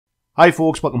Hi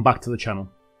folks, welcome back to the channel.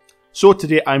 So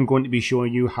today I'm going to be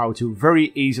showing you how to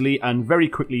very easily and very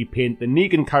quickly paint the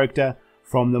Negan character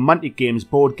from the Mantic Games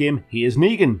board game Here's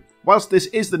Negan. Whilst this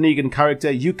is the Negan character,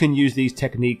 you can use these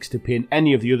techniques to paint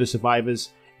any of the other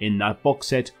survivors in that box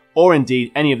set, or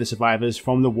indeed any of the survivors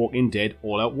from the Walking Dead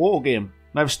All Out War game.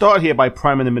 Now I've started here by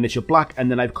priming the miniature black, and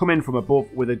then I've come in from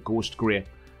above with a ghost grey.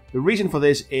 The reason for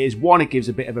this is, one, it gives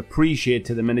a bit of a pre-shade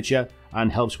to the miniature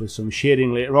and helps with some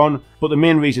shading later on, but the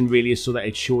main reason really is so that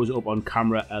it shows up on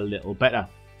camera a little better.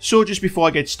 So just before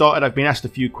I get started, I've been asked a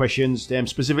few questions,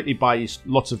 specifically by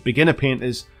lots of beginner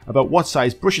painters, about what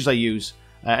size brushes I use.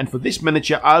 And for this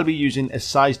miniature, I'll be using a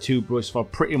size 2 brush for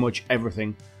pretty much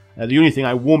everything. The only thing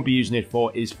I won't be using it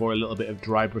for is for a little bit of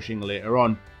dry brushing later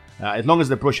on. As long as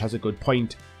the brush has a good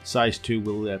point, size 2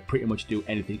 will pretty much do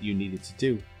anything you need it to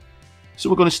do. So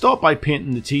we're going to start by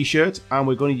painting the t-shirt, and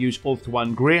we're going to use Ultra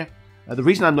 1 Grey. The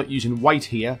reason I'm not using white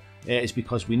here is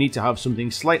because we need to have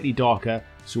something slightly darker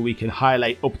so we can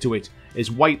highlight up to it, as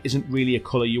white isn't really a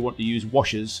colour you want to use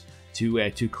washes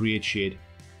to create shade.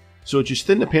 So just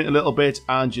thin the paint a little bit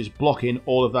and just block in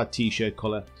all of that t-shirt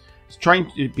colour.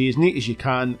 Trying to be as neat as you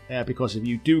can, because if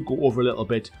you do go over a little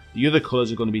bit, the other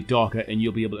colours are going to be darker and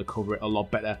you'll be able to cover it a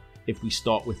lot better if we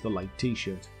start with the light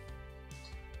t-shirt.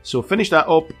 So finish that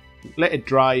up, let it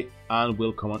dry, and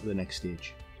we'll come on to the next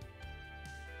stage.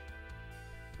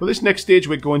 For this next stage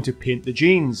we're going to paint the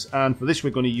jeans, and for this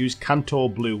we're going to use Cantor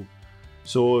Blue.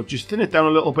 So just thin it down a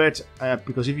little bit,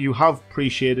 because if you have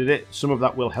pre-shaded it, some of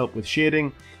that will help with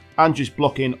shading, and just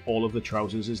block in all of the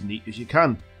trousers as neat as you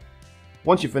can.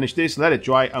 Once you finish this, let it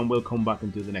dry and we'll come back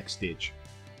and do the next stage.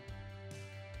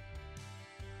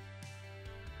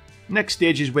 Next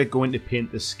stage is we're going to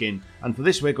paint the skin, and for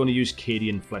this we're going to use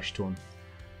Cadian Flesh Tone.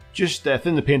 Just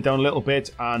thin the paint down a little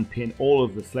bit and paint all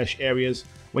of the flesh areas.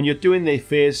 When you're doing the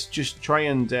face, just try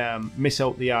and miss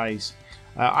out the eyes.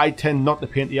 I tend not to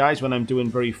paint the eyes when I'm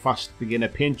doing very fast beginner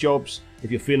paint jobs.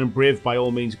 If you're feeling brave, by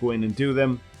all means go in and do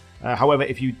them. However,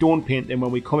 if you don't paint them,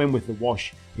 when we come in with the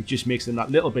wash, it just makes them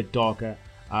that little bit darker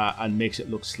and makes it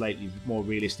look slightly more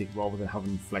realistic rather than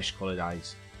having flesh coloured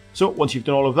eyes. So once you've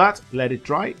done all of that, let it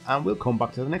dry and we'll come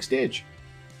back to the next stage.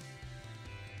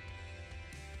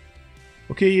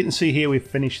 Okay, you can see here we've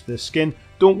finished the skin.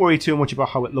 Don't worry too much about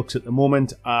how it looks at the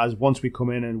moment, as once we come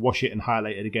in and wash it and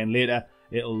highlight it again later,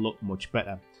 it'll look much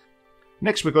better.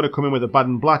 Next we're going to come in with a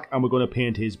Baden Black, and we're going to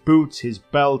paint his boots, his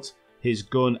belt, his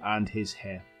gun and his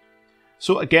hair.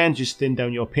 So again, just thin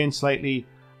down your paint slightly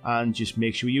and just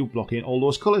make sure you block in all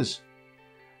those colours.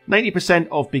 90%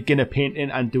 of beginner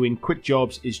painting and doing quick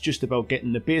jobs is just about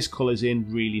getting the base colours in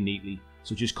really neatly.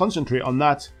 So just concentrate on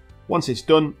that. Once it's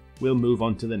done, we'll move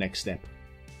on to the next step.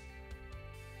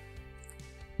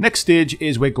 Next stage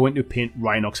is we're going to paint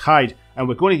Rhinox hide, and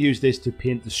we're going to use this to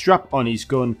paint the strap on his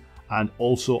gun and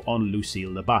also on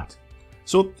Lucille the Bat.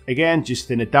 So again, just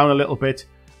thin it down a little bit,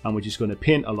 and we're just going to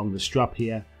paint along the strap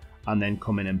here and then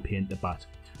come in and paint the bat.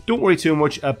 Don't worry too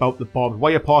much about the barbed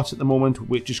wire parts at the moment.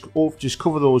 We just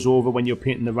cover those over when you're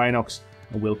painting the Rhinox,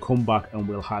 and we'll come back and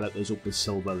we'll highlight those up with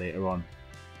silver later on.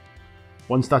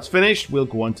 Once that's finished, we'll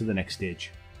go on to the next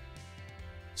stage.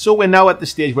 So we're now at the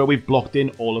stage where we've blocked in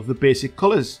all of the basic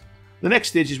colours. The next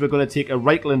stage is we're going to take a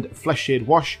Reichland Flesh Shade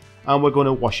wash and we're going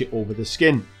to wash it over the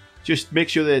skin. Just make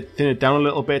sure that thin it down a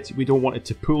little bit. We don't want it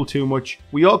to pool too much.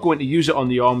 We are going to use it on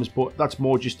the arms, but that's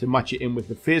more just to match it in with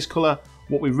the face colour.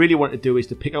 What we really want to do is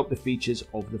to pick out the features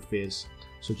of the face.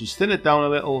 So just thin it down a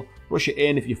little, brush it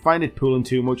in. If you find it pooling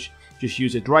too much, just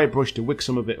use a dry brush to wick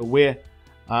some of it away,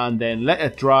 and then let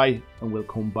it dry and we'll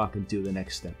come back and do the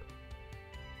next step.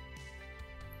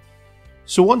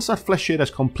 So once that flesh shade has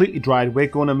completely dried, we're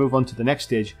going to move on to the next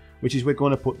stage, which is we're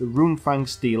going to put the Runefang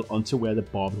steel onto where the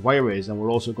barbed wire is, and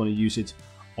we're also going to use it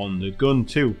on the gun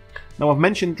too. Now I've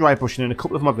mentioned dry brushing in a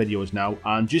couple of my videos now,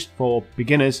 and just for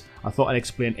beginners I thought I'd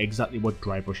explain exactly what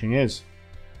dry brushing is.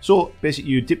 So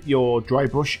basically you dip your dry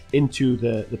brush into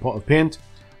the pot of paint,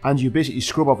 and you basically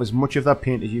scrub off as much of that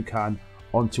paint as you can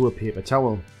onto a paper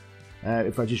towel.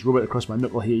 If I just rub it across my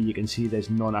knuckle here, you can see there's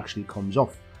none actually comes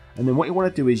off. And then what you want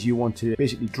to do is you want to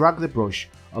basically drag the brush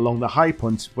along the high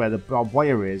points where the barbed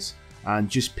wire is, and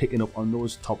just picking up on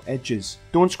those top edges.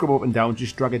 Don't scrub up and down,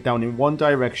 just drag it down in one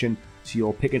direction so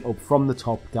you're picking up from the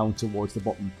top down towards the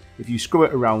bottom. If you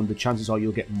scrub it around, the chances are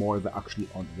you'll get more of it actually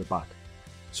onto the back.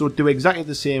 So do exactly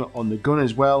the same on the gun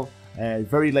as well.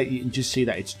 Very lightly, you can just see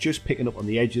that it's just picking up on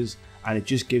the edges, and it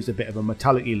just gives a bit of a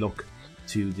metallic-y look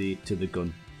to the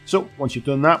gun. So once you've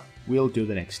done that, we'll do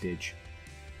the next stage.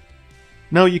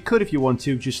 Now you could, if you want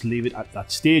to, just leave it at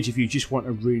that stage if you just want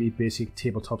a really basic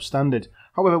tabletop standard.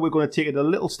 However, we're going to take it a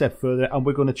little step further and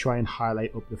we're going to try and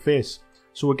highlight up the face.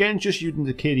 So again, just using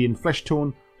the Cadian flesh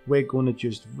tone, we're going to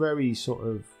just very sort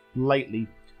of lightly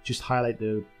just highlight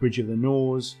the bridge of the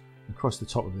nose, across the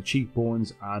top of the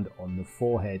cheekbones and on the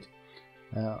forehead.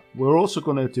 We're also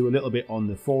going to do a little bit on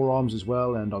the forearms as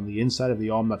well, and on the inside of the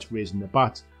arm that's raising the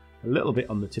bat. A little bit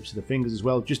on the tips of the fingers as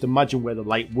well. Just imagine where the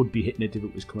light would be hitting it if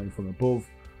it was coming from above.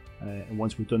 And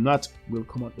once we've done that, we'll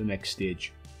come on to the next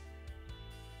stage.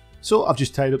 So I've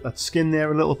just tied up that skin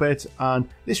there a little bit, and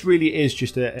this really is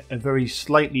just a very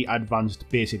slightly advanced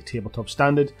basic tabletop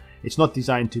standard. It's not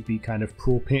designed to be kind of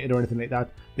pro painted or anything like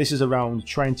that. This is around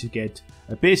trying to get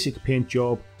a basic paint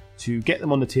job to get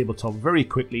them on the tabletop very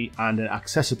quickly, and an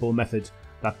accessible method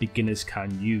that beginners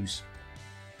can use.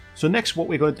 So next, what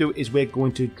we're going to do is we're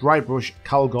going to dry brush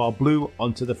Calgar Blue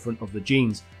onto the front of the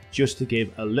jeans, just to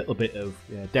give a little bit of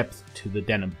depth to the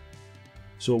denim.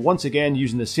 So once again,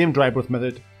 using the same dry brush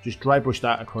method, just dry brush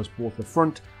that across both the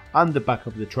front and the back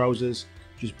of the trousers,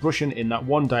 just brushing in that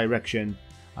one direction,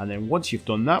 and then once you've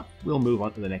done that, we'll move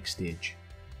on to the next stage.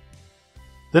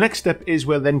 The next step is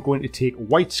we're then going to take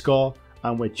white scar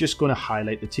and we're just going to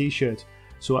highlight the t-shirt.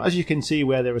 So as you can see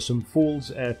where there are some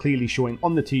folds clearly showing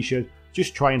on the t-shirt,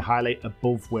 just try and highlight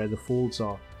above where the folds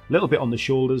are. A little bit on the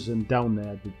shoulders and down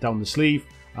there, down the sleeve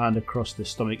and across the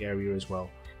stomach area as well.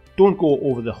 Don't go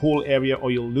over the whole area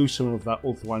or you'll lose some of that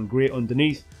ultramarine grey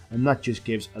underneath, and that just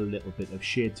gives a little bit of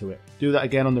shade to it. Do that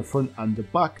again on the front and the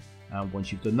back, and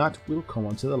once you've done that, we'll come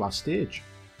on to the last stage.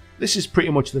 This is pretty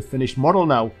much the finished model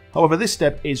now. However, this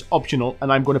step is optional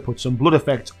and I'm going to put some blood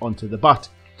effect onto the bat.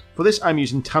 For this, I'm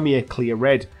using Tamiya Clear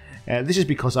Red. This is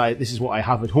because this is what I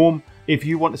have at home. If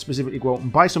you want to specifically go out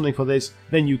and buy something for this,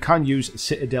 then you can use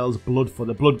Citadel's Blood for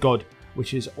the Blood God,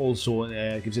 which is also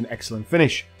gives an excellent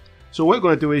finish. So what we're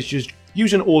going to do is just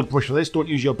use an old brush for this. Don't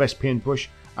use your best paint brush,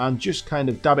 and just kind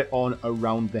of dab it on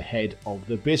around the head of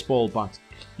the baseball bat.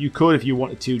 You could, if you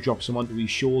wanted to, drop some onto his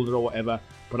shoulder or whatever,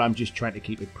 but I'm just trying to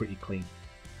keep it pretty clean.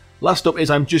 Last up is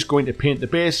I'm just going to paint the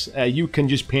base. You can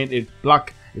just paint it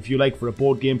black if you like. For a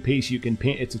board game piece, you can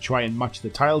paint it to try and match the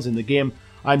tiles in the game.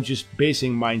 I'm just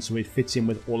basing mine so it fits in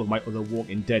with all of my other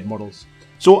Walking Dead models.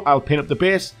 So I'll paint up the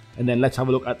base, and then let's have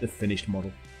a look at the finished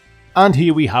model. And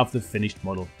here we have the finished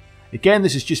model. Again,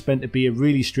 this is just meant to be a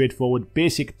really straightforward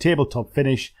basic tabletop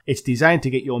finish. It's designed to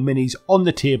get your minis on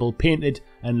the table painted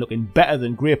and looking better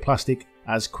than grey plastic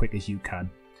as quick as you can.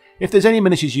 If there's any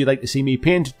miniatures you'd like to see me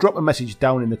paint, drop a message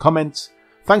down in the comments.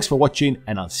 Thanks for watching,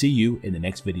 and I'll see you in the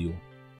next video.